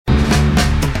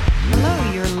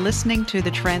listening to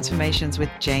the Transformations with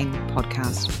Jane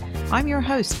podcast. I'm your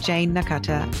host, Jane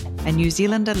Nakata, a New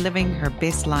Zealander living her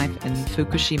best life in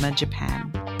Fukushima,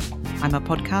 Japan. I'm a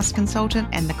podcast consultant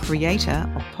and the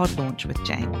creator of Pod Launch with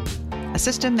Jane, a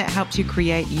system that helps you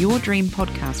create your dream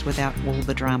podcast without all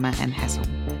the drama and hassle,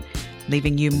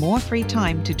 leaving you more free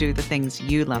time to do the things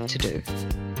you love to do.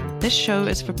 This show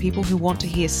is for people who want to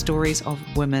hear stories of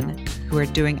women who are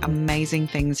doing amazing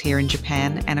things here in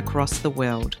Japan and across the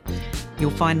world.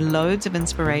 You'll find loads of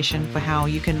inspiration for how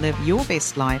you can live your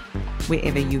best life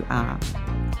wherever you are.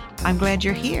 I'm glad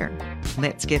you're here.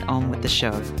 Let's get on with the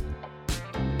show.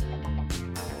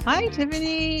 Hi,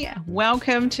 Tiffany.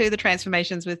 Welcome to the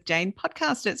Transformations with Jane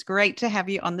podcast. It's great to have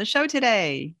you on the show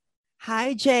today.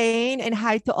 Hi, Jane, and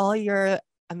hi to all your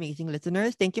amazing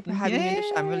listeners. Thank you for having me on the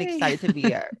show. I'm really excited to be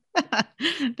here.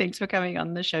 Thanks for coming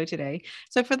on the show today.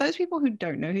 So for those people who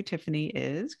don't know who Tiffany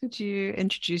is, could you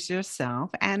introduce yourself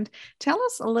and tell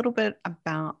us a little bit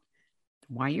about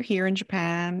why you're here in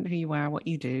Japan, who you are, what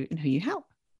you do, and who you help?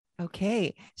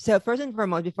 Okay. So first and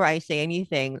foremost, before I say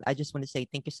anything, I just want to say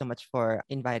thank you so much for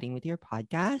inviting me to your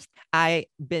podcast. I've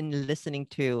been listening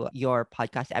to your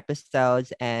podcast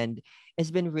episodes and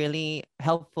it's been really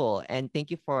helpful. And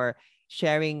thank you for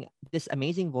sharing this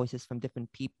amazing voices from different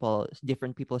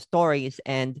people's stories.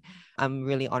 And I'm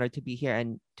really honored to be here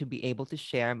and to be able to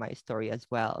share my story as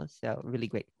well. So really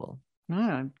grateful. Oh,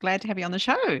 I'm glad to have you on the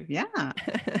show. Yeah.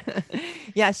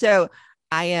 Yeah. So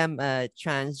I am a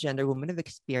transgender woman of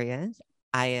experience.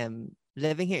 I am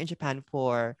living here in Japan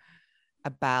for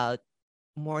about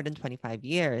more than 25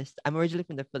 years. I'm originally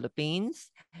from the Philippines.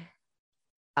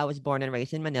 I was born and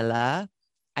raised in Manila.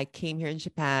 I came here in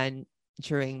Japan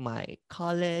during my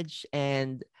college,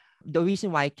 and the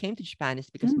reason why I came to Japan is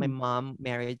because my mom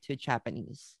married to a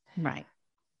Japanese, right?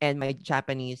 And my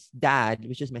Japanese dad,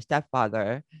 which is my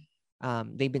stepfather,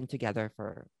 they've been together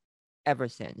for ever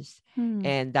since,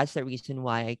 and that's the reason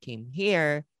why I came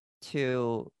here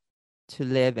to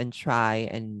live and try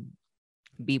and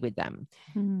be with them.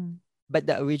 But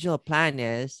the original plan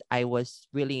is I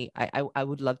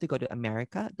would love to go to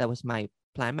America. That was my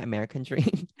plan, my American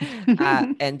dream.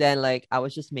 And then I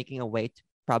was just making a way to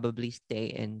probably stay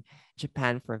in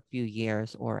Japan for a few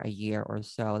years or a year or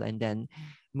so, and then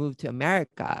move to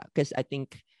America, because I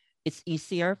think it's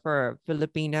easier for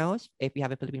Filipinos, if you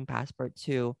have a Philippine passport,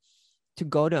 to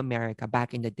go to America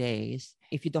back in the days.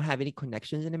 If you don't have any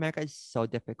connections in America, it's so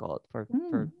difficult for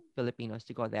Filipinos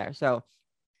to go there. So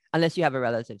unless you have a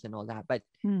relatives and all that. But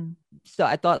so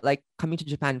I thought coming to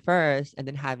Japan first and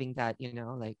then having that,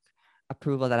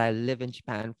 approval that I live in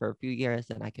Japan for a few years,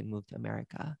 then I can move to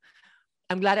America.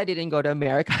 I'm glad I didn't go to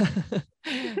America.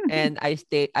 And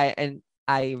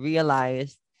I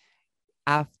realized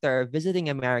after visiting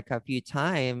America a few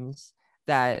times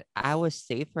that I was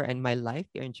safer, and my life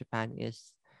here in Japan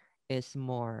is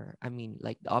more,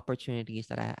 the opportunities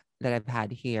that I've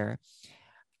had here,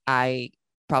 I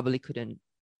probably couldn't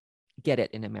get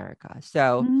it in America.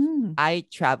 So I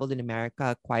traveled in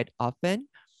America quite often,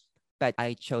 but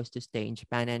I chose to stay in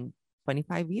Japan, and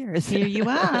 25 years. Here you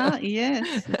are.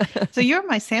 Yes. So you're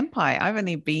my senpai. I've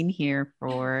only been here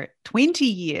for 20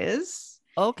 years.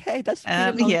 Okay, that's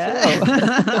pretty long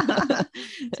too.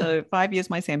 So 5 years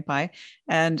my senpai.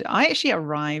 And I actually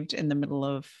arrived in the middle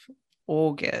of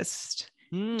August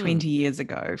 20 years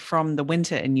ago from the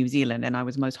winter in New Zealand. And I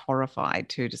was most horrified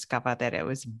to discover that it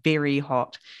was very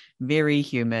hot, very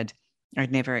humid. I'd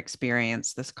never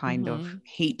experienced this kind of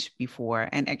heat before.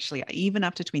 And actually, even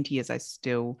after 20 years, I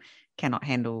still cannot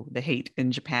handle the heat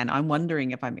in Japan. I'm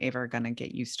wondering if I'm ever going to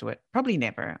get used to it. Probably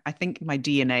never. I think my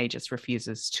DNA just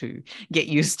refuses to get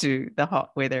used to the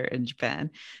hot weather in Japan.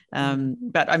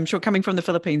 But I'm sure coming from the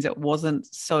Philippines, it wasn't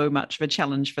so much of a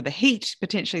challenge for the heat.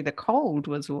 Potentially the cold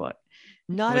was what?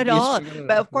 Not at all.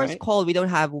 But of course, cold. We don't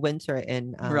have winter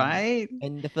in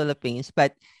the Philippines.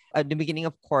 But at the beginning,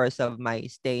 of course, of my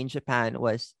stay in Japan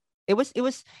was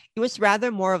rather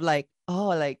more of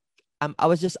I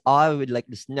was just awed with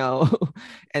the snow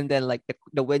and then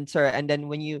the winter. And then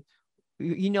when you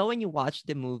when you watch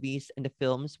the movies and the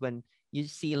films, when you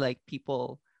see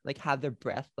people have their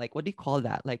breath, what do you call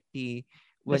that? The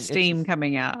steam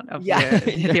coming out of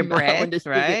their breath,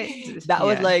 right? That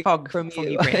was fog, for me.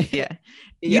 Foggy breath, yeah.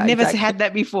 You'd Yeah, never exactly. had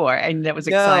that before, and that was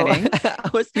No, exciting. I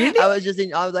Really? was just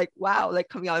I was like, wow, like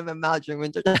coming out of my mouth during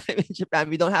winter time in Japan.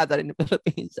 We don't have that in the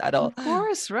Philippines at all. Of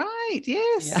course, right. Yeah.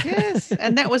 Yes, yes.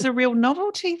 And that was a real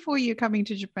novelty for you coming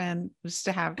to Japan, was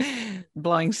to have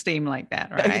blowing steam like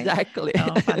that, right? Exactly.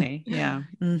 Oh, funny. Yeah.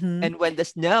 Mm-hmm. And when the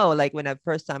snow, like when the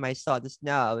first time I saw the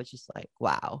snow, I was just like,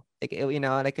 wow. Like,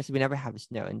 like, because we never have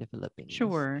snow in the Philippines.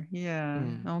 Sure. Yeah.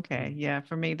 Mm, Okay. mm. Yeah.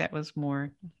 For me, that was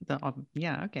more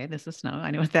yeah. Okay. This is snow.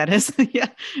 I know what that is. Yeah.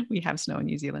 We have snow in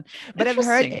New Zealand. But I've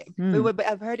heard, Interesting. Hmm. but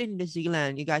I've heard in New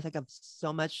Zealand, you guys like have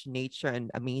so much nature and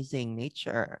amazing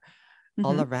nature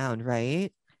all Mm-hmm. around,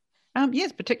 right?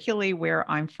 Yes, particularly where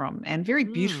I'm from, and very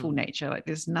beautiful Mm. nature. Like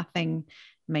there's nothing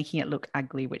making it look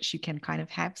ugly, which you can kind of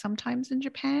have sometimes in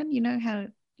Japan. You know how,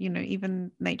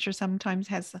 even nature sometimes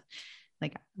has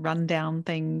like rundown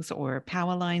things or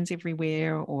power lines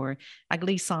everywhere or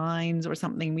ugly signs or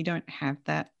something. We don't have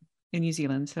that in New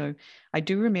Zealand. So I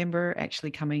do remember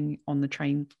actually coming on the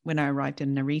train when I arrived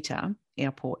in Narita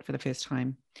airport for the first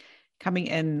time, coming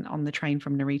in on the train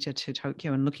from Narita to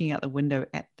Tokyo and looking out the window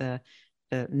at the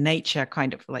nature,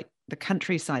 kind of like the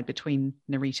countryside between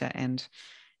Narita and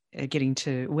getting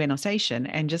to Ueno Station,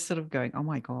 and just sort of going, oh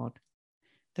my God,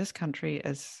 this country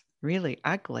is really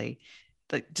ugly.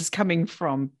 Like just coming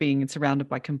from being surrounded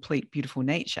by complete beautiful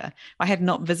nature. I had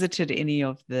not visited any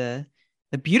of the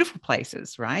beautiful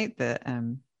places, right?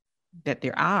 That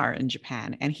there are in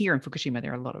Japan. And here in Fukushima,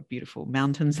 there are a lot of beautiful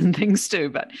mountains and things too.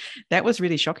 But that was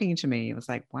really shocking to me. It was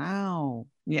like, wow.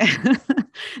 Yeah.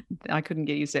 I couldn't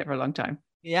get used to it for a long time.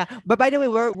 Yeah. But by the way,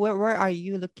 where are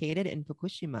you located in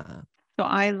Fukushima? So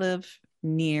I live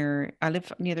near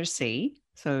the sea,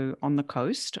 so on the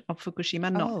coast of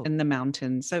Fukushima, not Oh, in the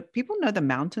mountains. So people know the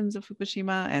mountains of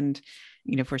Fukushima and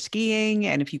for skiing,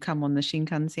 and if you come on the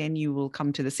Shinkansen, you will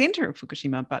come to the center of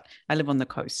Fukushima, but I live on the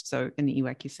coast, so in the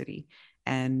Iwaki city.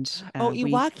 And oh, we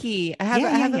Iwaki. yeah,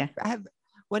 yeah, yeah. I have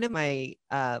one of my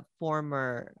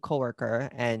former coworker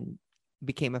and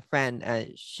became a friend.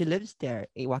 She lives there,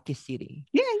 Iwaki City.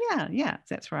 Yeah, yeah, yeah.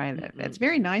 That's right. It's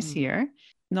very nice Mm-mm. here.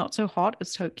 Not so hot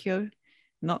as Tokyo,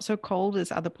 not so cold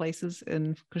as other places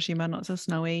in Fukushima, not so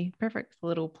snowy. Perfect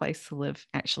little place to live,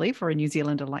 actually, for a New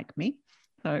Zealander like me.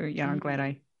 So, yeah, I'm glad Mm.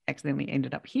 I accidentally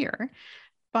ended up here.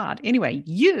 But anyway,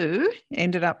 you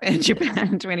ended up in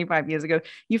Japan 25 years ago.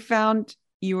 You felt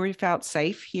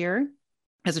safe here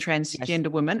as a Yes, transgender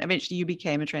woman. Eventually, you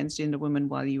became a transgender woman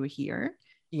while you were here.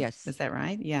 Is yes, that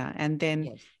right? Yeah. And then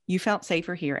yes. you felt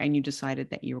safer here and you decided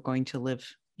that you were going to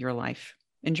live your life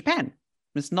in Japan.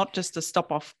 It's not just a stop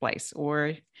off place,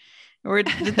 or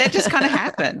did that just kind of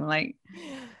happen? Like,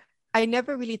 I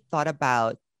never really thought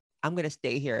about I'm gonna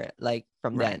stay here like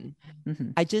from right. then. Mm-hmm.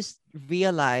 I just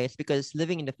realized because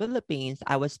living in the Philippines,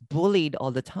 I was bullied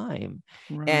all the time.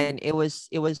 Right. And it was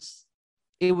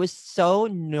so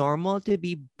normal to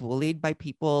be bullied by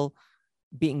people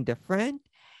being different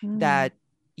Mm-hmm. that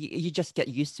you just get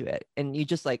used to it and you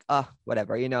just like, oh,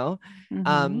 whatever,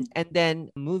 Mm-hmm. and then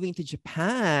moving to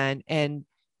Japan and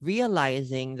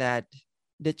realizing that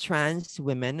the trans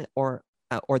women or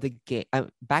the gay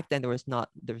back then there was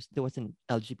an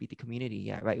LGBT community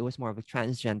yet, right? It was more of a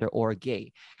transgender or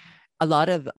gay. A lot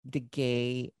of the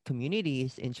gay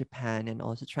communities in Japan and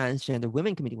also transgender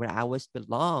women community where I was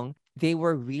belong, they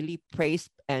were really praised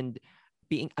and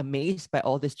being amazed by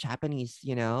all these Japanese,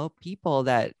 people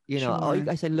that, oh, you Sure.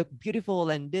 guys look beautiful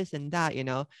and this and that,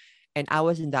 and I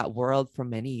was in that world for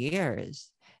many years.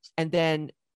 And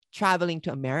then traveling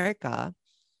to America,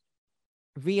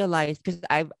 realized because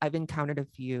I've encountered a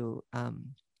few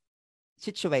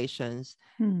situations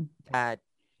Hmm. that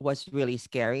was really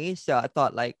scary. So I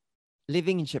thought like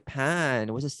living in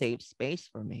Japan was a safe space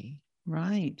for me.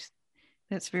 Right.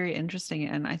 That's very interesting.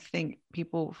 And I think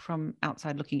people from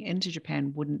outside looking into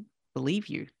Japan wouldn't believe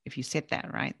you if you said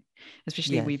that, right?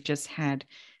 Especially Yes. we've just had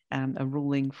a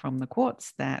ruling from the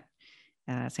courts that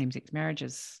same-sex marriage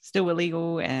is still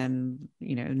illegal and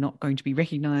not going to be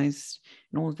recognized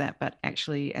and all of that. But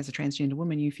actually, as a transgender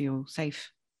woman, you feel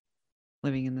safe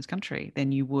living in this country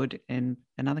than you would in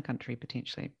another country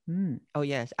potentially. Mm. Oh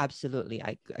yes, absolutely.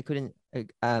 I couldn't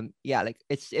yeah, like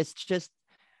it's just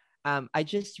I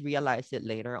just realized it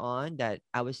later on that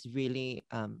I was really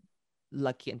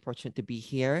lucky and fortunate to be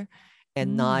here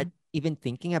and not Mm. even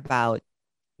thinking about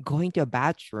going to a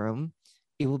bathroom.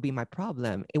 It will be my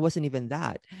problem. It wasn't even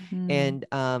that. Mm.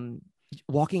 And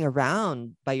walking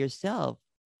around by yourself.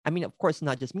 I mean, of course,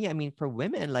 not just me. I mean, for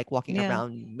women, like walking Yeah.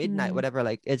 around midnight, Mm. whatever,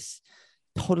 like it's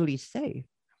totally safe.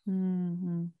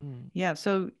 Mm-hmm. Mm. Yeah.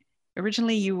 So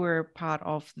originally you were part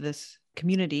of this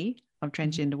community of Mhm.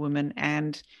 transgender women,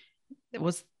 and it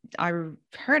was, I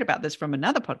heard about this from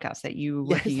another podcast that you were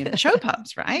working Yes. in show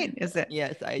pubs, right? Is it?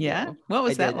 Yes, I Yeah. do. What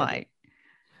was I that did. like?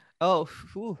 Oh,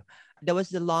 whew. That was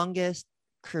the longest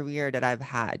career that I've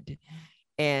had.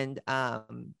 And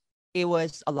it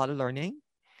was a lot of learning.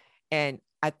 And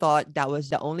I thought that was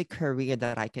the only career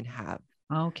that I can have.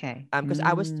 Okay.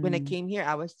 Because when I came here,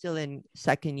 I was still in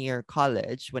second year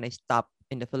college when I stopped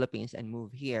in the Philippines and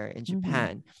moved here in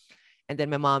Japan. And then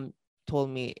my mom told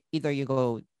me, either you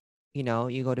go, you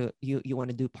want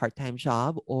to do part-time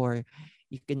job, or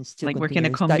you can still like work in continue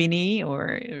a and study. combini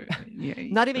or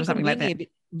Not even or something like that.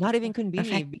 Not even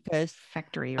conbini, because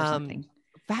factory or something.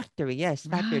 Factory, yes,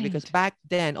 factory. Because back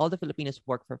then all the Filipinos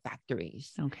work for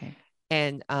factories. Okay.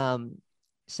 And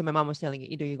so my mom was telling me,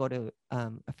 either you go to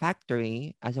a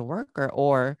factory as a worker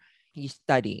or you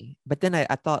study. But then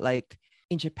I thought, like,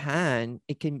 in Japan,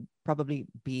 it can probably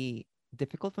be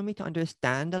difficult for me to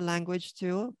understand the language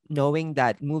too, knowing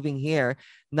that moving here,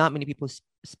 not many people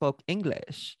spoke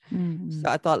English. So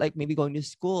I thought, like, maybe going to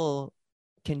school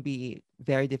can be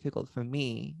very difficult for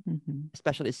me,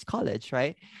 especially it's college,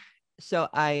 right? So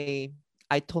I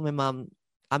told my mom,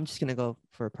 I'm just gonna go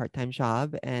for a part-time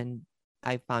job, and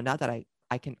I found out that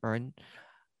I can earn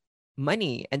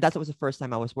money. And that was the first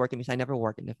time I was working, because I never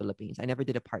worked in the Philippines. I never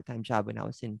did a part-time job when I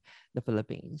was in the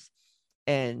Philippines.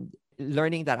 And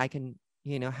learning that I can,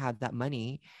 have that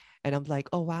money. And I'm like,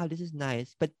 oh, wow, this is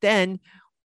nice. But then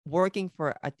working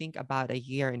for, I think, about a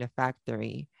year in a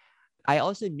factory, I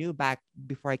also knew back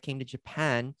before I came to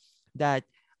Japan that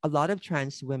a lot of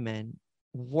trans women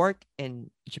work in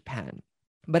Japan,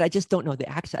 but I just don't know the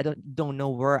accent. I don't know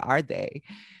where are they.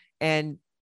 And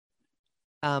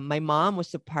my mom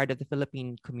was a part of the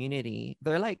Philippine community.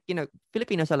 They're like,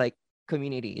 Filipinos are like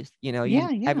communities,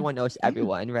 everyone knows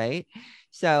everyone, right?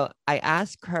 So I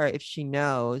asked her if she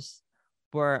knows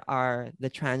where are the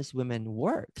trans women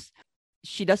works.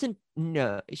 She doesn't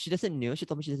know. She doesn't know. She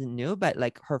told me she doesn't know, but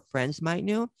like her friends might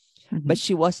know. But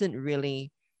she wasn't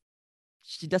really,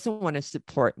 she doesn't want to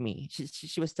support me.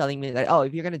 She was telling me that, oh,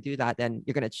 if you're going to do that, then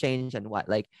you're going to change and what,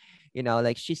 like,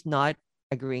 like she's not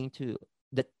agreeing to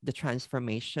the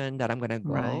transformation that I'm going to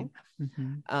go.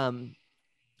 Right.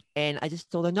 And I just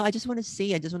told her, no, I just want to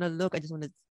see, I just want to look,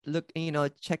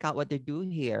 and, check out what they do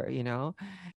here,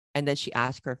 And then she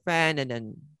asked her friend, and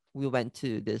then we went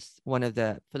to one of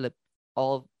the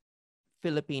all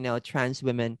Filipino trans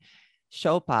women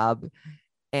show pub.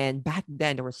 And back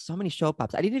then there were so many show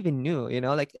pubs. I didn't even knew,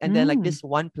 and then like this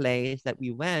one place that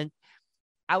we went,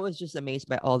 I was just amazed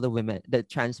by all the women, the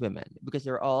trans women, because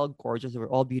they're all gorgeous. They were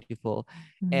all beautiful.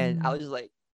 And I was like,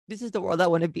 this is the world I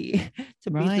want to be.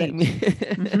 So please let me.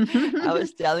 I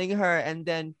was telling her. And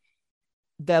then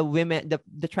the women,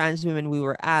 the trans women we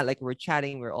were at, like, we're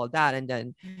chatting, we're all that. And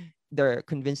then they're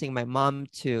convincing my mom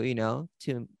to,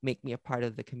 to make me a part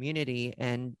of the community.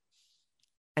 And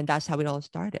that's how it all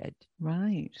started.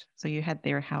 Right. So you had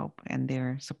their help and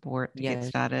their support to get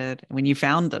started. When you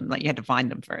found them, like, you had to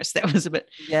find them first. That was a bit,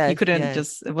 you couldn't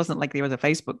just, it wasn't like there was a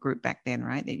Facebook group back then,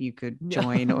 right? That you could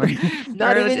join, or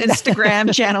not or even an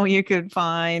Instagram channel you could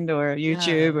find, or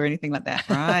YouTube or anything like that.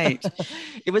 Right.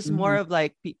 It was more of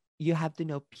like, you have to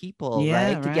know people,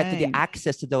 right? To get to the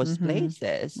access to those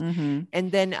places.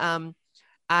 And then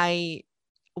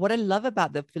what I love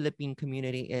about the Philippine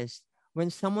community is, when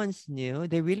someone's new,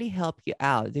 they really help you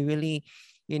out. They really,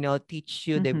 teach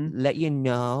you, they let you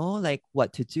know, like,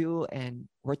 what to do and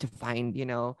where to find,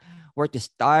 where to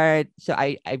start. So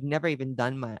I've never even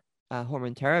done my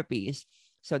hormone therapies.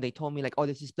 So they told me, like, oh,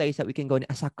 there's this place that we can go in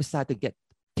Asakusa to get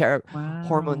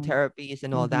hormone therapies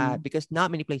and all that, because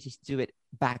not many places do it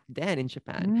back then in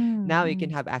Japan. Now you can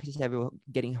have access to everyone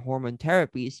getting hormone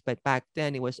therapies, but back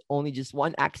then it was only just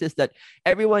one access that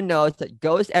everyone knows, that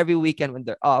goes every weekend when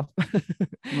they're off.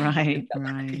 Right.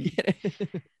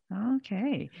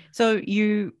 Okay. So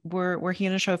you were working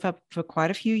in a show for quite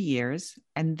a few years,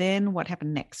 and then what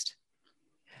happened next?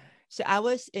 So I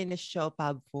was in a show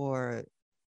pub for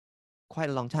quite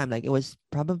a long time. Like, it was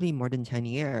probably more than 10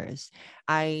 years.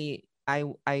 I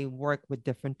work with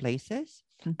different places.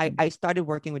 I started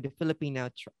working with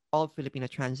the all Filipino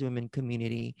trans women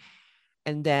community.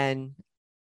 And then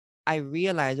I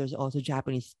realized there's also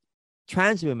Japanese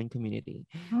trans women community.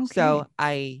 Okay. So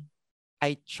I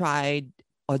tried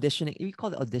auditioning. We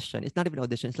call it audition. It's not even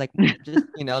audition. It's like, just,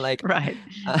 like, right.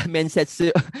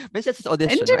 Mensetsu. Mensetsu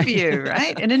audition. Interview,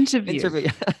 right? An interview.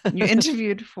 You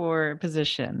interviewed for a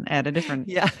position at a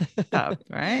different pub,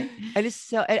 right? And it's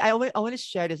so, I want to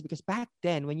share this, because back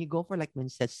then, when you go for like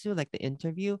Mensetsu, like the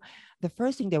interview, the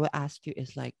first thing they will ask you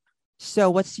is like, so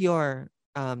what's your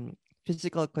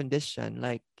physical condition?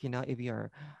 Like, if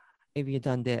you're if you've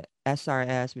done the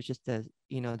SRS, which is the,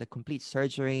 the complete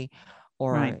surgery,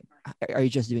 Right. or are you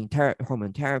just doing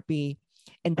hormone therapy?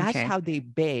 And that's Okay. how they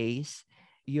base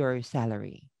your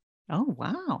salary. Oh,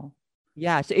 wow.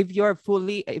 Yeah. So if you're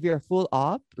full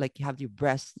op, like you have your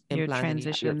breast You implant and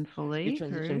transition you fully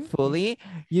transition through fully,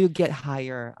 you get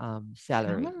higher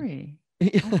salary. salary.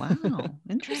 Oh, wow.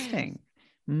 Interesting.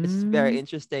 It's very Mm,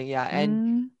 interesting. Yeah.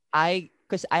 And mm,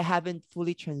 because I haven't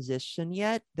fully transitioned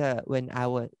yet, when I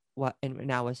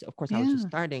was, of course, I was just yeah.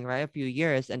 starting, right, a few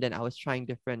years, and then I was trying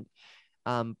different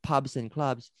pubs and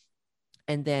clubs,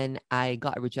 and then I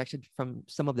got rejected from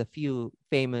some of the few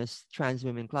famous trans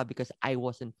women club because I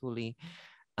wasn't fully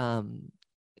um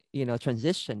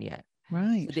transition yet. So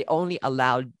Right. they only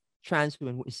allowed trans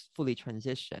women who is fully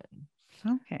transitioned.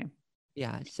 Okay.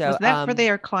 Yeah. Was So that for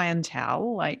their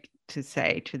clientele, like to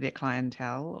say to their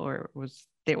clientele, or was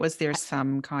there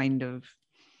some kind of,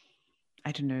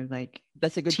 I don't know, like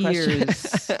that's a good question.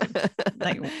 tears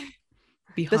like that's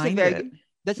a behind very it? good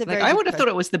that's a Like very I good would have thought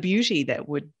question. it was the beauty that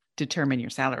would determine your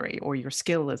salary or your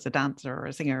skill as a dancer or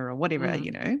a singer or whatever, Mm.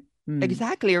 you know. Mm.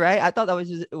 Exactly, right? I thought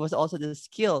it was also the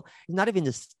skill. It's not even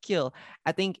the skill.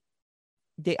 I think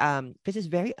they because it's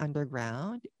very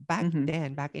underground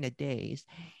Mm-hmm. back in the days.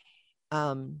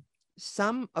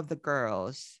 Some of the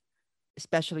girls,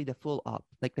 especially the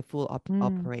Mm.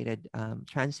 operated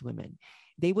trans women,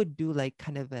 they would do like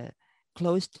kind of a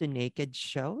close to naked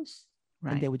shows,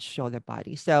 and Right. they would show their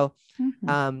body. So Mm-hmm.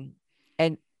 um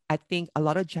and I think a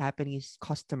lot of Japanese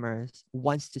customers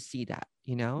wants to see that,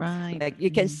 Right. like Mm.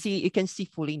 you can see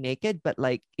fully naked, but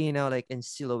like, like in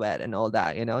silhouette and all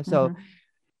that, so,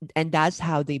 Mm-hmm. and that's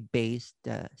how they base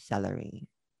the salary.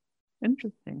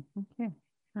 Interesting. Okay.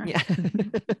 Right. Yeah.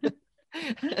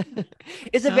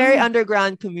 It's a very Oh.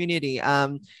 underground community.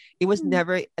 It was Mm.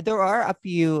 never, there are a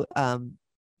few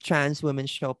trans women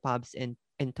show pubs in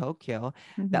Tokyo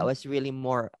that Mm-hmm. was really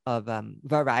more of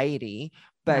variety,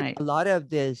 but Right. a lot of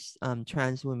this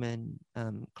trans women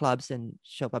clubs and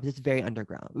show pubs, it's very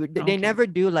underground. They Okay. never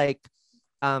do like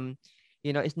um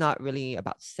it's not really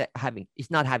about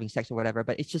it's not having sex or whatever,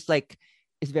 but it's just like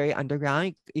it's very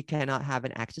underground. You cannot have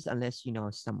an access unless you know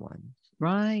someone.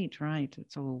 Right. Right.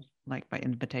 It's all like by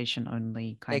invitation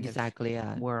only kind of Exactly.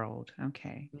 Yeah. world.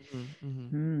 Okay.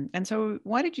 Mm-hmm. And so,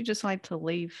 why did you decide to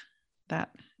leave that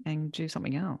and do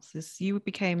something else? You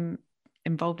became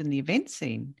involved in the event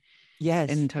scene Yes.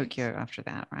 in Tokyo after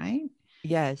that, right?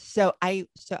 Yes.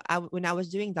 When I was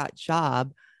doing that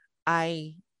job,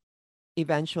 I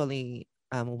eventually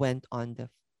went on the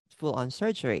full on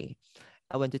surgery.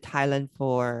 I went to Thailand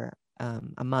for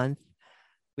a month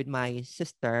with my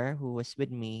sister, who was with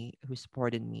me, who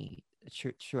supported me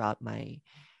throughout my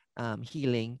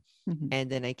healing. Mm-hmm. And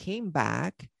then I came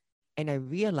back and I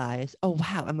realized, oh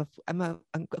wow, I'm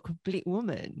a complete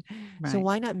woman. So Right.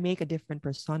 why not make a different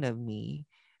persona of me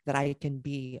that I can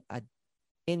be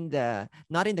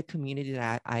not in the community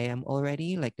that I am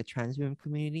already, like the trans women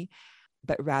community,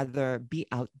 but rather be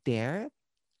out there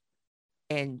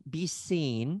and be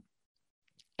seen.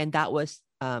 And that was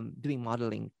doing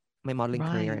modeling, my modeling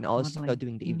career, Right. and also Modeling.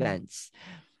 doing the Mm. events.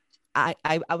 I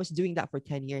was doing that for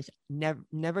 10 years,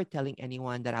 never telling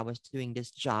anyone that I was doing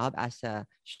this job as a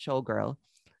showgirl.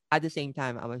 At the same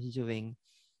time, I was doing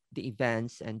the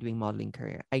events and doing modeling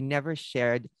career. I never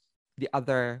shared the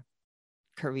other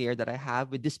career that I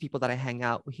have with these people that I hang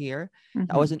out here. I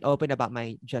Mm-hmm. wasn't open about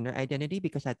my gender identity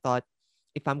because I thought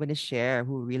if I'm going to share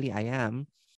who really I am,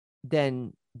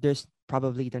 then they're not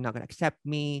going to accept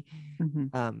me.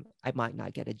 Mm-hmm. I might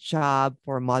not get a job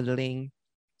for modeling.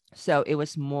 So it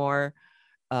was more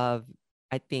of,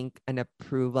 I think, an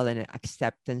approval and an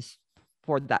acceptance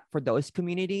for those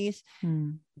communities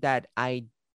Mm. that I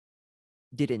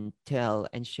didn't tell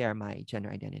and share my gender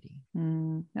identity.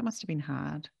 Mm. That must have been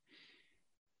hard,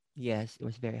 Yes, it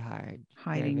was very hard.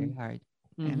 Very, very hiding hard.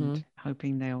 and Mm-hmm.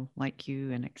 hoping they'll like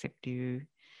you and accept you,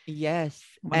 Yes.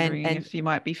 wondering And if you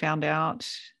might be found out.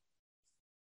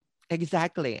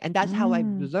 exactly. And that's how I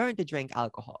Mm. learned to drink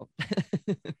alcohol.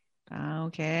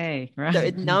 Okay. So Right.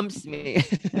 it numbs me.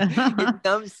 It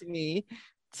numbs me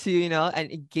to,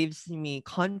 and it gives me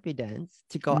confidence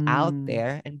to go out Mm.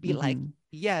 there and be like, Mm-hmm.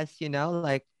 yes,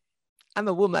 like I'm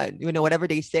a woman, whatever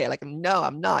they say, like, no,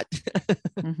 I'm not.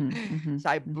 Mm-hmm. Mm-hmm. So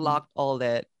I Mm-hmm. blocked all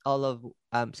of,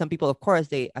 some people, of course,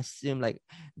 they assume like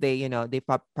they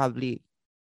probably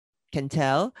can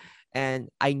tell. And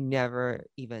I never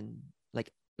even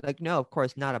no, of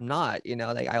course not. I'm not,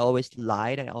 like I always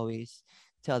lied. I always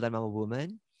tell them I'm a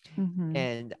woman. Mm-hmm.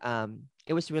 And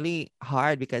it was really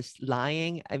hard because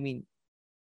lying, I mean,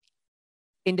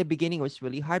 in the beginning it was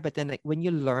really hard, but then like when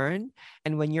you learn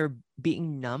and when you're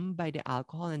being numb by the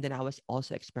alcohol, and then I was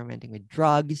also experimenting with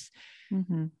drugs,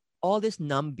 all this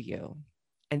numb you,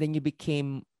 and then you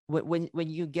became when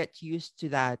you get used to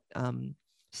that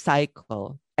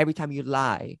cycle, every time you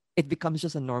lie, it becomes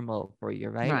just a normal for you,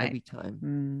 right? Every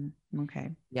time.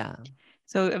 Okay. Yeah.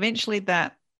 So eventually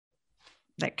that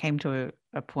came to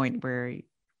a point where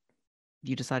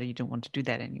you decided you didn't want to do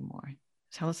that anymore.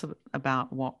 Tell us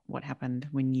about what happened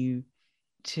when you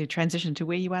to transition to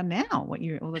where you are now,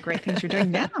 all the great things you're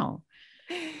doing now.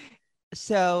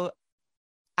 So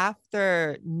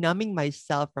after numbing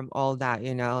myself from all that,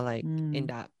 like in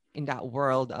that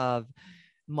world of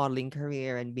modeling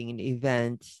career and being in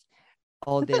events,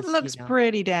 all But this, that looks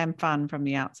pretty damn fun from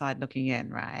the outside looking in,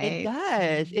 right? It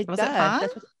does. Was it fun?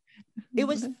 It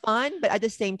was fun, but at the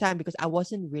same time, because I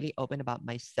wasn't really open about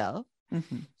myself.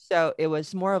 So it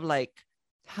was more of like,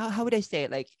 how would I say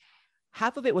it? Like,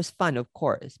 half of it was fun, of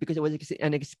course, because it was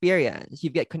an experience. You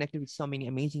get connected with so many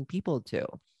amazing people too.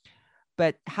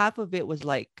 But half of it was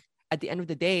like, at the end of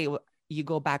the day, you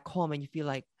go back home and you feel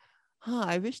like,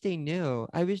 I wish they knew.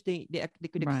 I wish they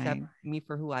could accept me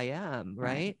for who I am,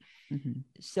 right?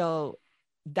 So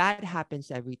that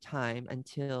happens every time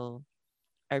until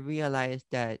I realized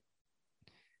that,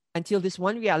 until this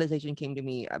one realization came to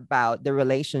me about the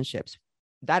relationships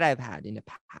that I've had in the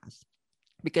past.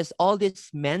 Because all these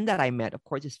men that I met, of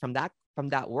course, is from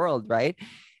that world, right?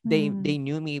 They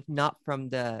knew me not from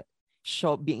the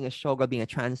show, being a showgirl, being a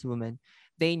trans woman.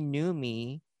 They knew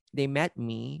me. They met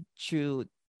me through,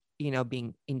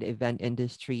 being in the event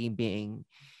industry, being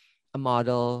a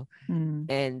model,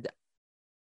 and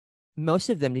most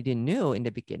of them they didn't know in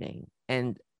the beginning.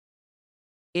 And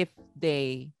if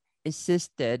they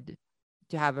insisted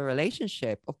to have a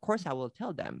relationship, of course, I will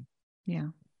tell them. Yeah.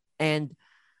 And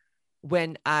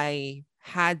when I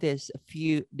had this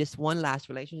one last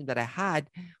relationship that I had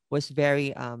was very,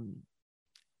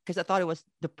 because I thought it was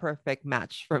the perfect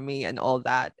match for me and all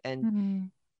that.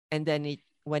 And then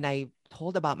when I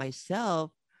told about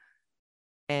myself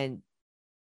and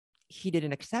he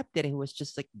didn't accept it and he was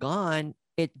just like gone,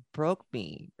 it broke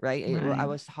me, right? I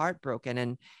was heartbroken,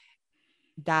 and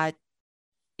that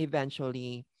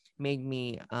eventually made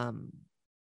me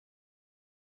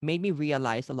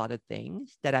realize a lot of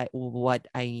things what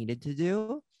I needed to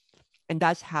do. And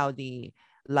that's how the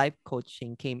life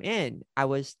coaching came in. I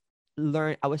was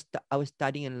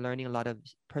studying and learning a lot of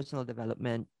personal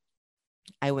development.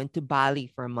 I went to Bali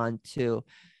for a month to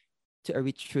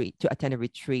attend a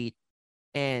retreat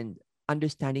and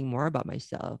understanding more about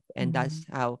myself. And that's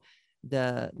how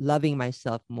the loving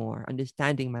myself more,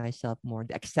 understanding myself more,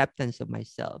 the acceptance of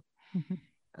myself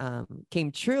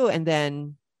came true. And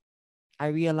then I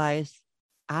realized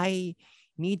I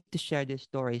need to share these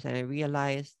stories, and I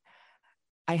realized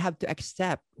I have to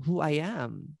accept who I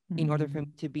am in order for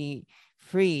me to be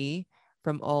free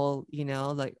from all,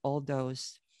 like all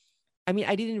those. I mean,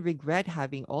 I didn't regret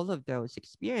having all of those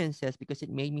experiences because it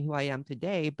made me who I am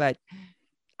today, but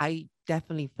I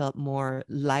definitely felt more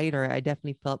lighter. I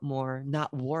definitely felt more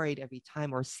not worried every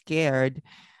time or scared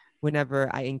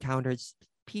whenever I encountered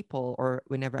people or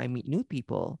whenever I meet new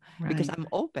people, because I'm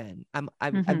open. I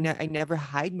never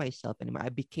hide myself anymore. I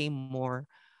became more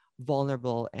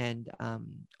vulnerable and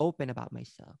open about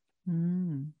myself.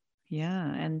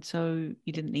 Yeah. And so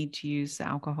you didn't need to use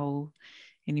alcohol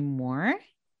anymore?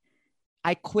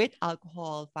 I quit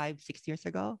alcohol 5-6 years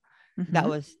ago.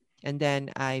 And then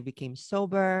I became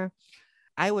sober.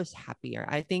 I was happier.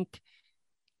 I think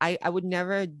I would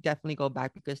never definitely go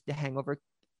back because the hangover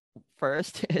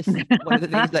first is one of the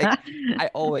things like I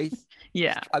always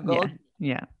struggled.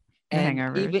 Yeah.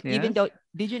 And even though,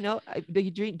 did you know, do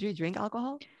you drink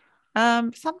alcohol?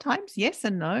 Sometimes yes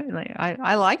and no. Like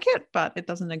I like it, but it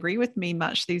doesn't agree with me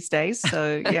much these days.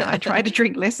 So yeah, I try to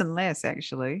drink less and less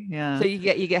actually. Yeah. So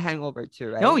you get hangover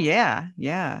too, right? Oh yeah.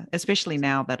 Yeah. Especially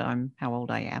now that I'm how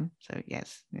old I am. So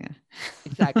yes. Yeah.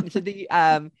 Exactly. So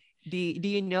do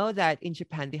you know that in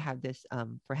Japan they have this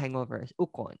for hangovers,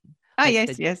 ukon? Oh,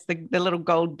 like yes. The little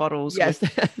gold bottles. Yes.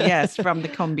 Yes, from the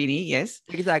kombini. Yes.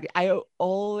 Exactly. I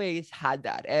always had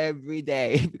that every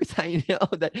day because I know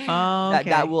that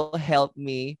that will help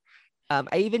me.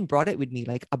 I even brought it with me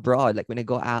like abroad, like when I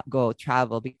go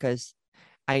travel, because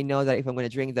I know that if I'm going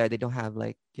to drink there, they don't have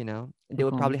like, they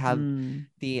would probably have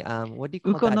the, what do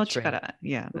you call Uko that no drink? chikara.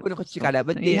 Yeah. Uko no chikara.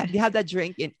 But they have that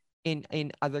drink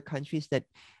in other countries that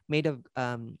made of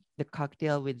the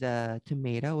cocktail with the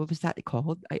tomato. What was that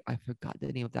called? I forgot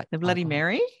the name of that. The Bloody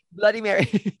Mary? Bloody Mary.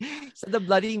 So the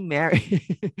Bloody Mary,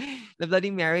 the Bloody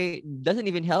Mary doesn't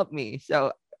even help me.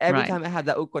 So every time I have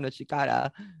the uko no chikara,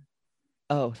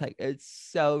 Oh, like it's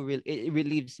so it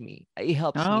relieves me. It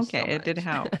helps Oh, me okay, so it did much.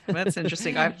 help. That's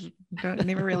interesting. I've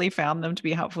never really found them to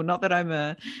be helpful. Not that I'm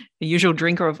a usual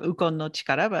drinker of Ukon no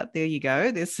Chikara, but there you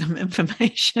go. There's some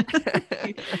information.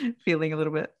 Feeling a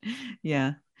little bit,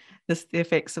 yeah, this the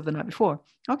effects of the night before.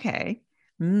 Okay.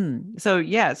 So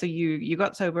yeah, so you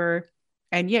got sober,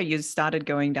 and yeah, you started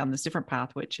going down this different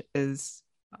path, which is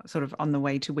sort of on the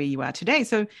way to where you are today.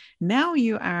 So now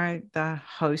you are the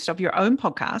host of your own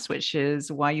podcast, which is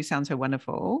Why You Sound So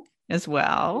Wonderful as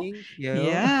well. Thank you.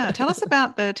 Yeah. Tell us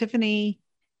about the Tiffany.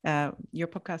 Your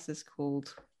podcast is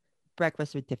called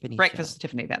Breakfast with Tiffany Breakfast show. with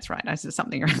Tiffany. That's right. I said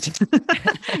something around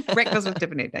Breakfast with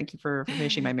Tiffany. Thank you for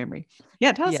refreshing my memory.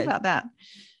 Yeah. Tell us Yes. about that.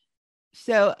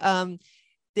 So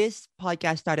this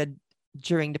podcast started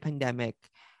during the pandemic,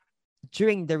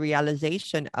 during the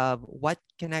realization of what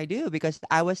can I do? Because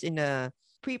I was in a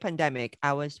pre-pandemic,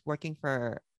 I was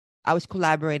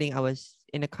collaborating. I was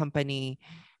in a company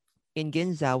in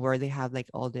Ginza where they have like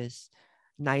all this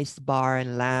nice bar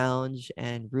and lounge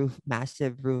and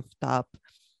massive rooftop.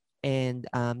 And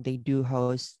they do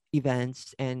host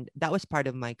events. And that was part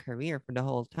of my career for the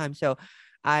whole time. So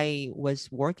I was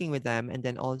working with them. And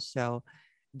then also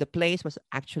the place was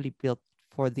actually built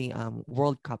for the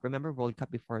World Cup. Remember World Cup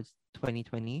before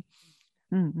 2020?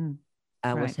 Mm-hmm.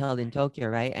 Was held in Tokyo,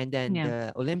 right? And then Yeah.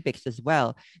 the Olympics as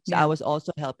well. So I was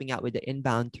also helping out with the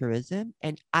inbound tourism.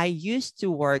 And I used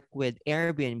to work with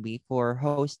Airbnb for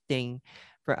hosting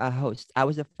for a host. I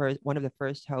was one of the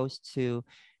first hosts to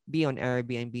be on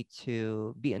Airbnb,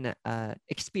 to be an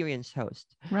experienced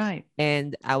host. Right.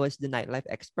 And I was the nightlife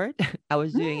expert. I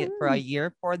was doing it for a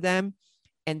year for them.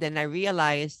 And then I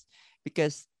realized,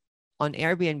 because on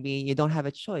Airbnb, you don't have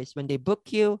a choice. When they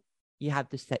book you, you have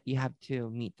to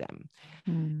meet them.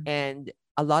 And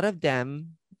a lot of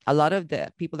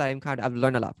the people that I encountered, I've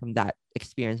learned a lot from that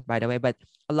experience, by the way. But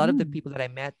a lot of the people that I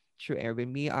met through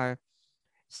Airbnb are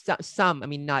some, I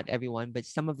mean, not everyone, but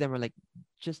some of them are like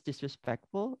just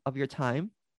disrespectful of your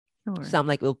time. Sure. Some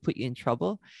like will put you in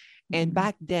trouble. And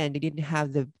back then they didn't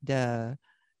have the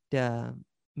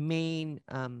main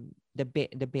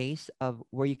the base of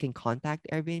where you can contact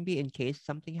Airbnb in case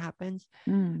something happens.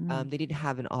 They didn't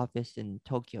have an office in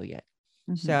Tokyo yet.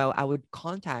 So I would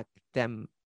contact them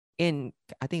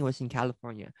I think it was in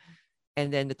California.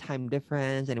 And then the time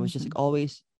difference, and it was just like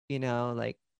always,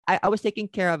 like I was taking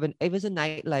care of it was a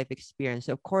nightlife experience.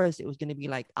 So of course it was going to be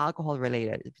like alcohol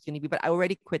related. It's going to be, but I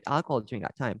already quit alcohol during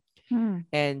that time.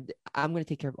 And I'm going to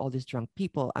take care of all these drunk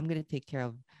people. I'm going to take care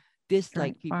of this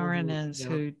like people foreigners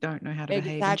who don't know how to behave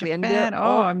in exactly. Japan.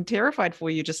 I'm terrified for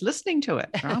you just listening to it.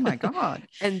 Oh my God.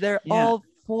 And they're all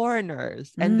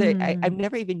foreigners. And I've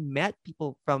never even met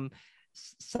people from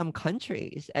some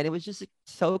countries. And it was just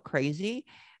so crazy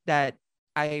that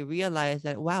I realized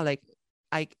that, wow, like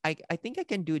I think I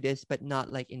can do this, but not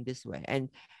like in this way. And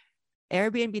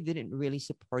Airbnb didn't really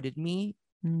supported me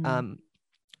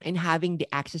in having the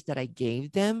access that I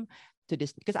gave them to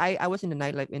this, because I was in the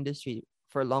nightlife industry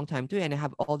for a long time too, and I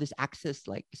have all this access,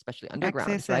 like especially underground,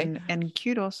 access right? And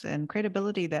kudos and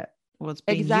credibility that was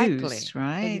being exactly. used,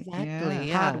 right? Exactly.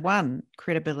 Yeah. Hard won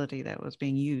credibility that was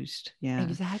being used. Yeah.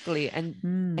 Exactly. And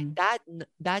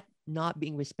that not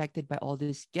being respected by all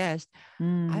these guests,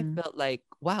 I felt like,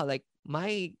 wow, like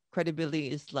my credibility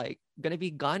is like gonna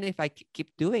be gone if I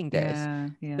keep doing this.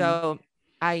 Yeah. So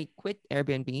I quit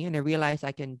Airbnb and I realized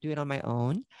I can do it on my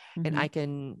own, and I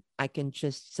can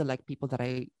just select people that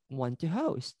I want to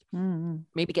host.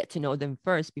 Maybe get to know them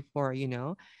first before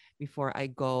I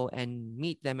go and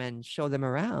meet them and show them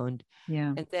around.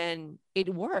 Yeah. And then it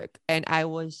worked, and I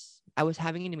was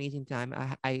having an amazing time.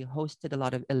 I hosted a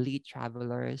lot of elite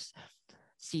travelers,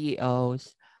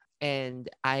 CEOs, and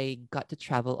I got to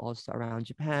travel also around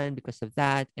Japan because of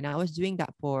that. And I was doing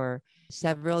that for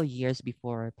several years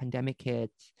before pandemic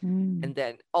hit. And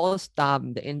then all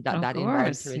stopped. That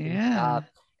environment tourism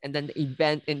stopped. And then the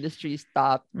event industry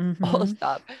stopped. All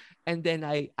stopped. And then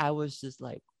I was just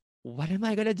like, what am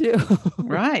I gonna do?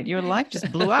 Right. Your life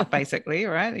just blew up basically,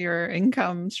 right? Your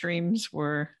income streams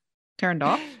were turned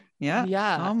off. Yeah.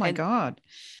 Yeah. Oh my God.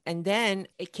 And then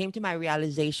it came to my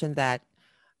realization that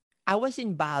I was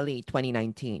in Bali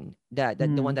 2019, the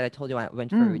one that I told you I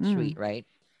went for a retreat, right?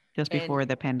 Just before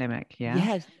the pandemic. Yeah.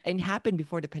 Yes. And it happened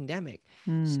before the pandemic.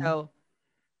 So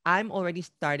I'm already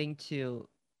starting to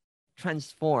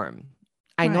transform.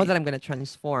 I know that I'm going to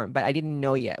transform, but I didn't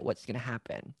know yet what's going to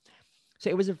happen.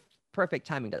 So it was a perfect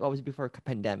timing. That was before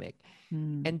pandemic.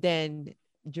 And then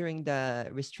during the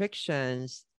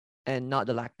restrictions and not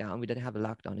the lockdown, we didn't have a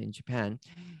lockdown in Japan.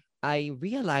 I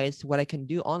realized what I can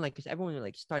do online, because everyone was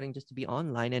like starting just to be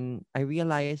online. And I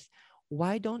realized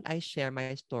why don't I share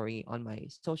my story on my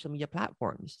social media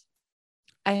platforms?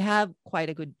 I have quite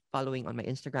a good following on my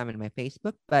Instagram and my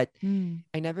Facebook, but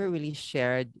I never really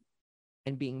shared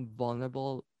and being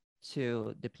vulnerable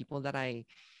to the people that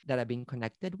I've been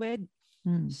connected with.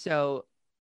 So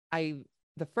I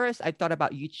thought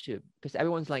about YouTube because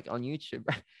everyone's like on YouTube.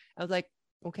 I was like,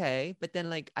 okay, but then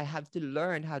like I have to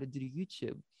learn how to do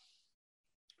YouTube.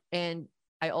 And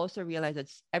I also realized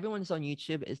that everyone's on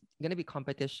YouTube is gonna be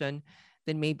competition.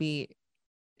 Then maybe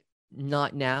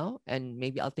not now, and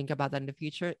maybe I'll think about that in the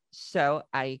future. So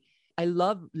I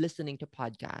love listening to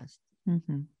podcasts,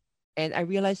 and I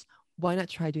realized, why not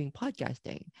try doing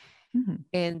podcasting?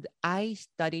 And I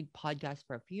studied podcasts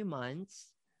for a few months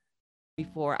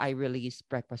before I released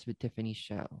Breakfast with Tiffany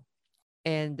show.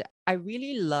 And I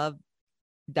really love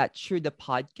that through the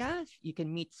podcast, you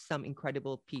can meet some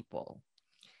incredible people.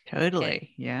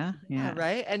 Totally. Yeah.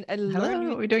 Right. And Hello, learn new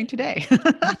what we're doing today.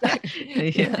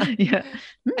 yeah.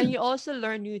 And you also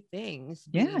learn new things,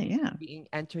 being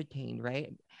entertained,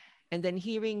 right? And then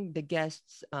hearing the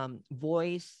guests'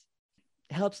 voice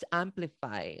helps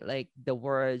amplify like the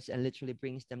words and literally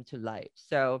brings them to life.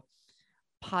 So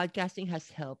podcasting has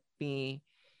helped me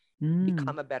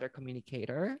become a better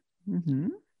communicator,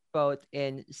 both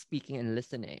in speaking and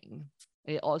listening.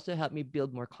 And it also helped me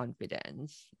build more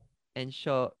confidence and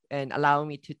allow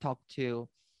me to talk to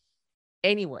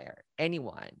anyone.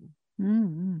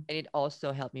 And it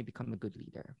also helped me become a good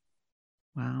leader.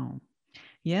 Wow.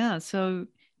 Yeah. So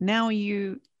now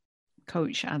you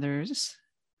coach others.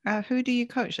 Who do you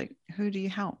coach? Like, who do you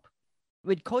help?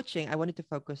 With coaching, I wanted to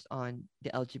focus on the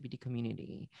LGBT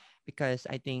community because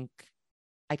I think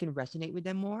I can resonate with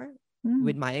them more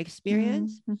with my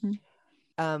experience.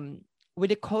 With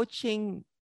the coaching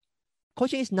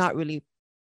is not really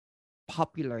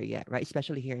popular yet, right?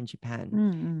 Especially here in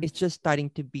Japan. It's just starting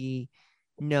to be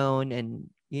known, and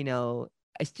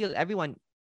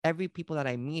every people that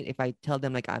I meet, if I tell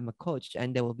them like I'm a coach,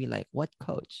 and they will be like, what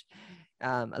coach?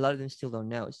 A lot of them still don't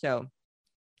know. So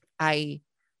or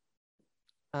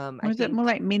is it more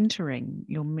like mentoring?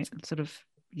 You're sort of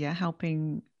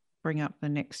helping bring up the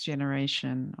next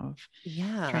generation of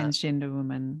transgender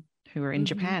women who are in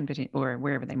Japan, but or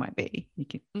wherever they might be. You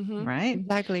can, right?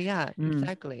 Exactly. Yeah.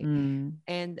 Exactly.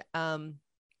 And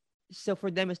so for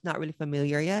them, it's not really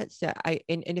familiar yet. So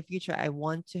in the future, I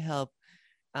want to help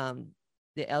the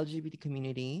LGBT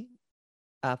community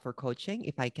for coaching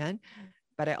if I can.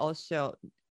 But I also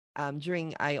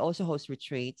I also host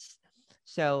retreats.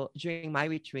 So during my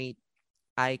retreat,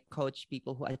 I coach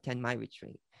people who attend my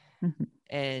retreat.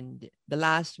 And the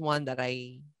last one that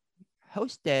I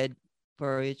hosted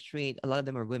for a retreat, a lot of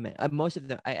them are women. Most of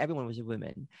them, everyone was a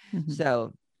woman.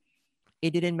 So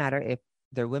it didn't matter if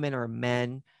they're women or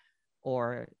men,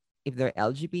 or if they're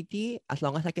LGBT, as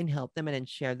long as I can help them and then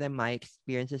share them my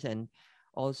experiences. And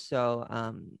also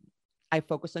I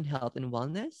focus on health and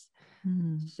wellness.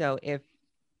 So if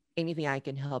anything I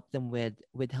can help them with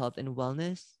health and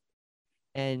wellness,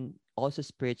 and also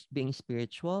being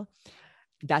spiritual,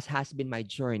 that has been my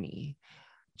journey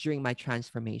during my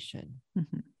transformation.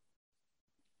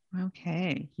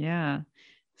 Okay. Yeah.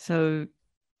 So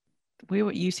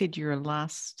you said your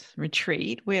last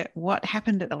retreat. What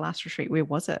happened at the last retreat? Where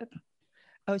was it?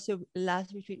 Oh, so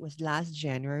last retreat was last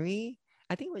January.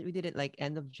 I think we did it like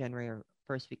end of January or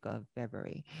first week of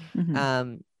February.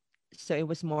 So it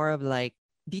was more of like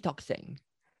detoxing.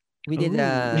 We did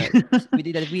a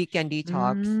weekend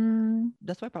detox.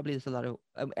 That's why probably there's a lot of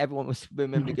everyone was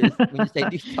women, because when you say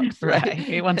detox, right?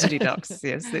 We want to detox.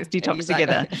 Yes, let's detox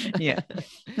together. Yeah.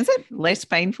 Is it less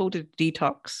painful to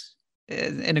detox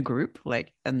in a group,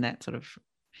 like in that sort of?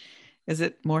 Is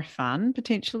it more fun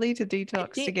potentially to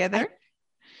detox together?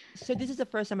 So this is the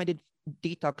first time I did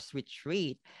detox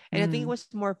retreat, and I think it was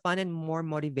more fun and more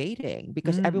motivating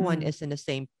because everyone is in the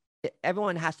same.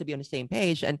 Everyone has to be on the same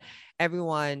page, and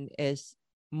everyone is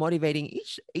motivating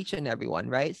each and everyone,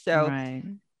 right? So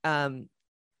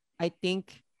I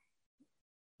think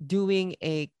doing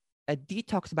a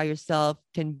detox by yourself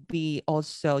can be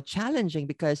also challenging,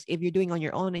 because if you're doing on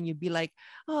your own and you'd be like,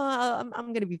 oh,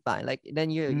 I'm gonna be fine, like then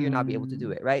you're not be able to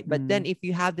do it, right? But then if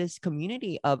you have this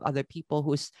community of other people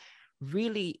who's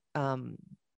really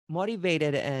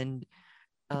motivated and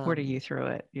supporting you through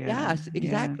it. Yes,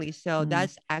 exactly. So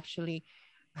that's actually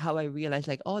how I realized,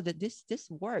 like, oh, that this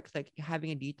works. Like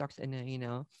having a detox,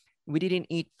 and we didn't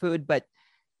eat food, but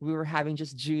we were having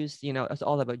just juice. It's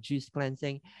all about juice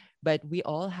cleansing. But we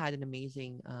all had an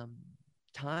amazing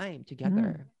time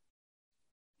together.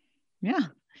 Yeah.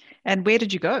 And where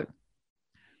did you go?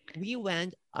 We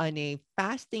went on a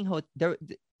fasting hotel.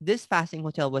 This fasting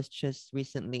hotel was just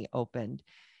recently opened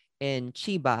in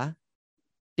Chiba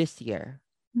this year.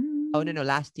 Oh, no,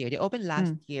 last year. They opened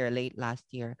last year, late last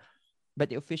year, but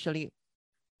they officially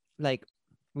like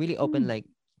really opened like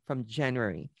from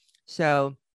January.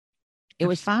 So it A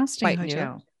was fasting quite new.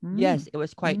 hotel. Yes, it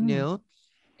was quite new.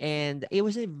 And it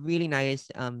was a really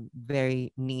nice,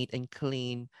 very neat and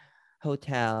clean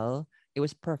hotel. It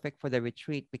was perfect for the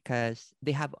retreat because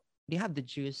they have the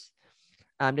juice,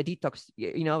 the detox.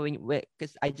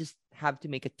 Because I just have to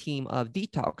make a team of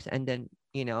detox, and then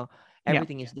Yeah,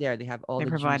 everything is there. They have all they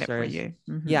the provide it for juicers.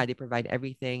 you. Yeah, they provide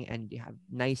everything, and they have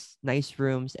nice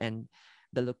rooms, and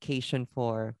the location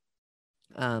for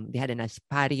they had a nice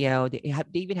patio. They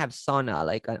even have sauna,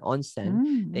 like an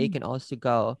onsen that you can also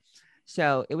go.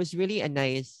 So it was really a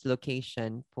nice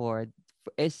location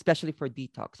especially for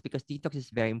detox, because detox is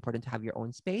very important to have your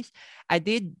own space. I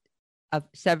did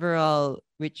several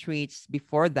retreats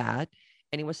before that,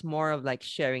 and it was more of like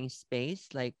sharing space,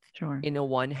 like Sure. in a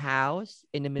one house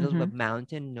in the middle of a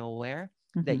mountain, nowhere,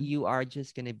 that you are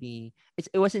just gonna be.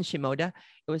 It was in Shimoda.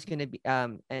 It was gonna be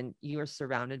and you are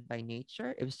surrounded by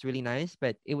nature. It was really nice,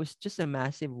 but it was just a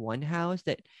massive one house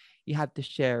that you have to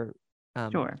share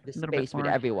Sure. the A little bit space with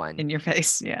more everyone. in your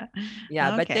face. Yeah.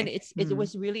 Yeah, but then Okay. it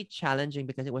was really challenging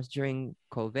because it was during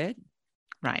COVID.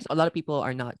 Right. So a lot of people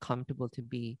are not comfortable to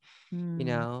be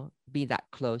that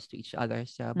close to each other.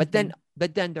 So but then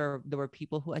there were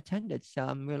people who attended. So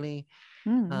I'm really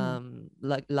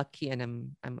lucky,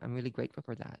 and I'm really grateful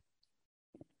for that.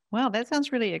 Well, that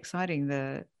sounds really exciting.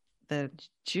 The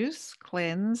juice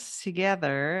cleanse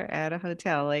together at a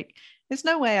hotel. Like, there's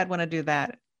no way I'd want to do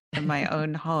that in my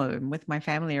own home with my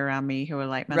family around me who are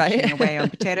like munching Right. away on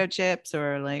potato chips,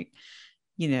 or like,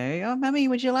 oh, mummy,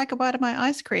 would you like a bite of my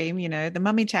ice cream? The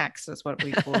mummy tax is what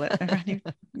we call it.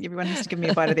 Everyone has to give me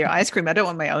a bite of their ice cream. I don't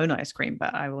want my own ice cream,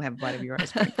 but I will have a bite of your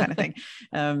ice cream, kind of thing.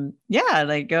 Yeah,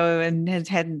 like go and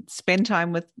spend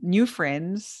time with new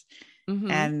friends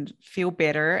and feel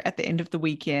better at the end of the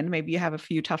weekend. Maybe you have a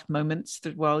few tough moments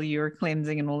while you're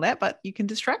cleansing and all that, but you can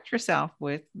distract yourself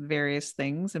with various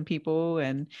things and people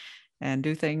and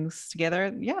do things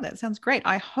together. Yeah, that sounds great.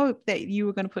 I hope that you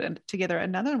were going to put together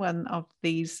another one of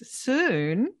these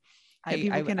soon that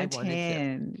people can I wanted to.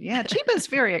 attend. Yeah, Chiba is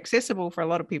very accessible for a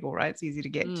lot of people, right? It's easy to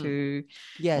get to,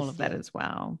 all Yes, of that yes. as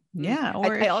well. Yeah,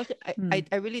 or I also I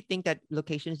really think that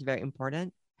location is very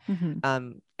important.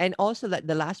 And also that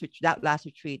that last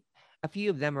retreat, a few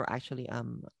of them were actually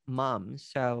moms,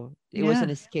 so it was an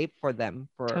yeah, escape for them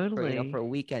for totally. a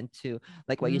weekend to,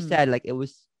 like what you said, like it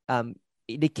was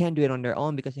they can't do it on their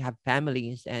own because they have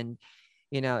families, and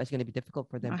it's going to be difficult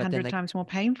for them, A but then hundred like times more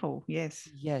painful. Yes.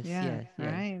 yes, Yeah. yes, yes,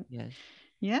 Right. yes.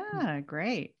 Yeah,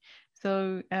 great.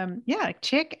 So, yeah,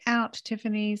 check out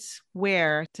Tiffany's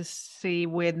where to see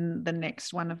when the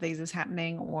next one of these is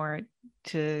happening, or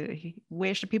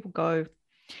where should people go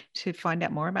to find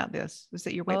out more about this? Is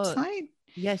it your Oh, website?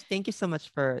 yes, thank you so much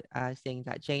for saying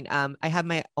that, Jane. I have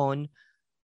my own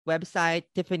website,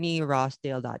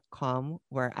 tiffanyrossdale.com,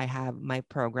 where I have my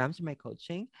programs, my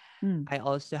coaching. I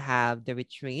also have the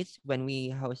retreats. When we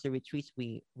host the retreats,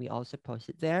 we also post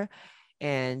it there.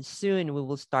 And soon we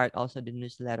will start also the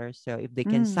newsletter. So if they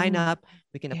can sign up,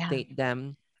 we can Yeah. update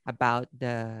them about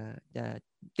the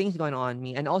things going on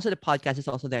me. And also the podcast is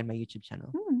also there in my YouTube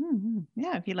channel.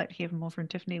 Yeah, if you'd like to hear more from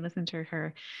Tiffany, listen to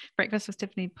her Breakfast with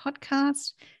Tiffany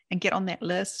podcast and get on that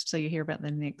list so you hear about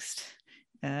the next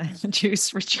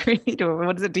juice retreat, or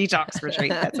what is it, detox retreat?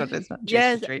 That's what it's not, juice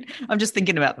Yes. retreat. I'm just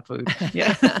thinking about the food.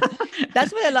 Yeah.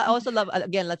 That's what I also love.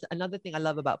 Again, that's another thing I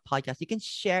love about podcasts. You can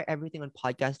share everything on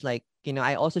podcasts. Like,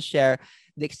 I also share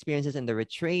the experiences and the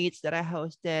retreats that I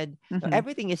hosted. So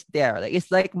everything is there. Like, it's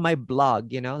like my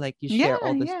blog, like you share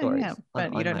all the Yeah. stories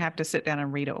But you on don't my. have to sit down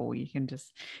and read it all. You can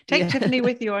just take Yeah. Tiffany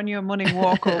with you on your morning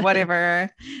walk or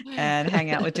whatever and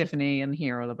hang out with Tiffany and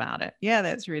hear all about it. Yeah,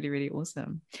 that's really, really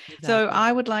awesome. So Exactly.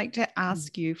 I would like to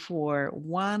ask you for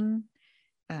one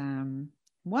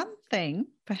thing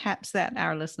perhaps that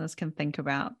our listeners can think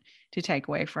about to take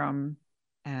away from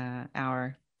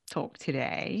our talk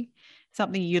today,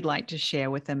 something you'd like to share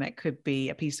with them. It could be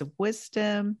a piece of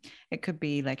wisdom, it could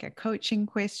be like a coaching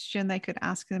question they could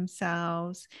ask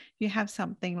themselves. If you have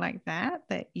something like that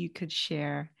you could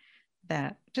share,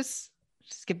 that just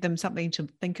give them something to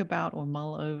think about or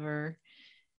mull over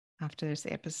after this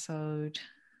episode,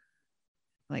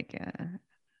 like a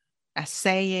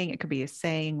saying. It could be a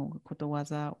saying or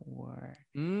kotowaza, or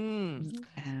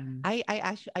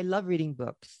I love reading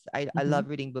books. I love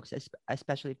reading books,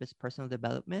 especially if it's personal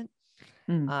development.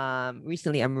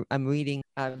 Recently I'm reading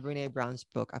Brene Brown's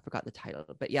book. I forgot the title,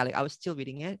 but yeah, like I was still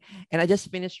reading it, and I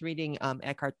just finished reading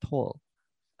Eckhart Tolle,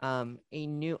 A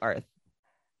New Earth.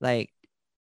 Like,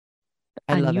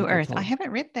 I love New Eckhart Earth. Tolle. I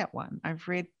haven't read that one. I've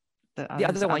read the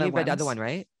other one. You've read the other ones. one,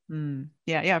 right?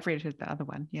 Yeah, I've read the other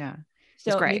one. Yeah.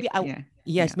 So it's great.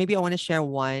 maybe maybe I want to share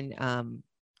one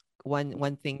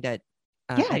thing that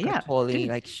Eckhart Tolle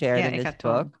like shared in this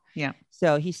book. Yeah.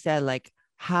 So he said like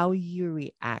how you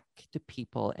react to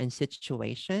people and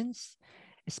situations,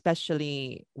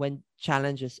 especially when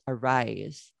challenges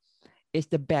arise, is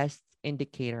the best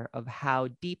indicator of how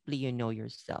deeply you know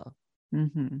yourself.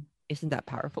 Isn't that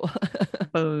powerful?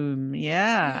 Boom.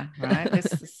 Yeah. Right.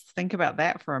 Let's think about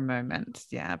that for a moment.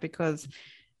 Yeah, because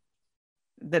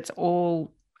that's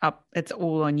all up. It's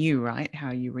all on you, right?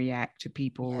 How you react to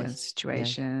people and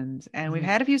situations. And we've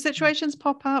had a few situations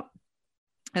pop up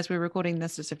as we're recording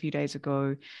this just a few days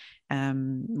ago.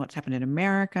 What's happened in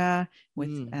America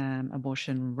with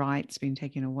abortion rights being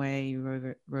taken away,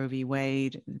 Roe v.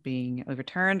 Wade being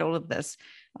overturned, all of this.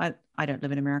 I don't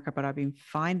live in America, but I've been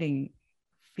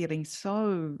feeling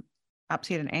so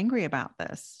upset and angry about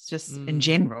this just in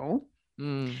general.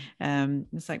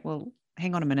 It's like, well,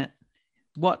 hang on a minute.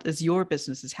 What is your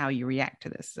business is how you react to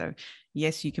this. So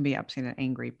yes, you can be upset and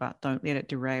angry, but don't let it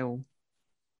derail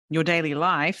your daily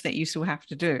life that you still have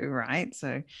to do, right?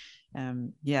 So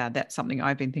that's something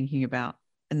I've been thinking about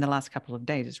in the last couple of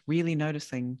days, is really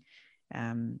noticing,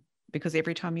 because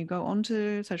every time you go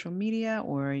onto social media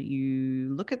or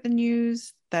you look at the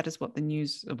news, that is what the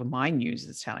news, or my news,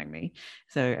 is telling me.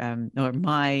 So or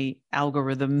my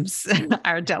algorithms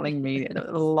are telling me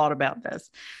a lot about this.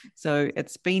 So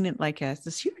it's been like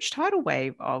this huge tidal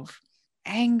wave of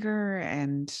anger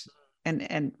and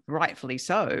rightfully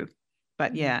so.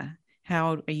 But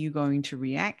how are you going to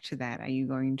react to that? Are you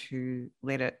going to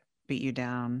let it beat you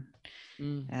down,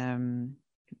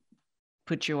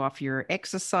 put you off your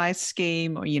exercise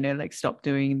scheme, or, like stop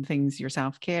doing things, your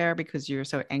self-care, because you're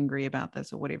so angry about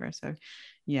this or whatever? So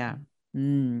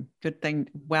good thing.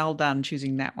 Well done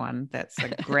choosing that one. That's a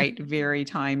great, very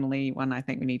timely one. I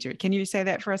think we need to. Can you say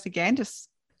that for us again? Just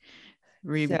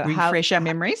refresh our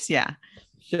memories. Yeah.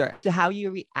 Sure. So how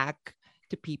you react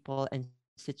to people and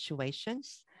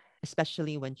situations,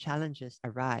 especially when challenges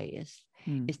arise,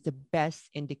 is the best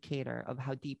indicator of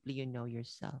how deeply you know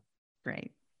yourself.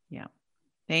 Great. Yeah.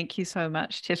 Thank you so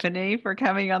much, Tiffany, for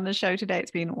coming on the show today.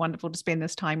 It's been wonderful to spend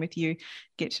this time with you,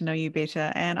 get to know you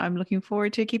better, and I'm looking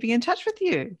forward to keeping in touch with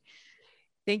you.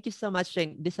 Thank you so much,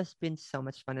 Jane. This has been so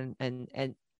much fun,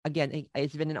 and again,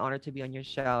 it's been an honor to be on your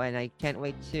show, and I can't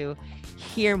wait to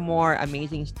hear more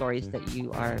amazing stories that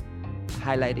you are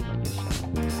highlighting on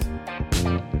your show.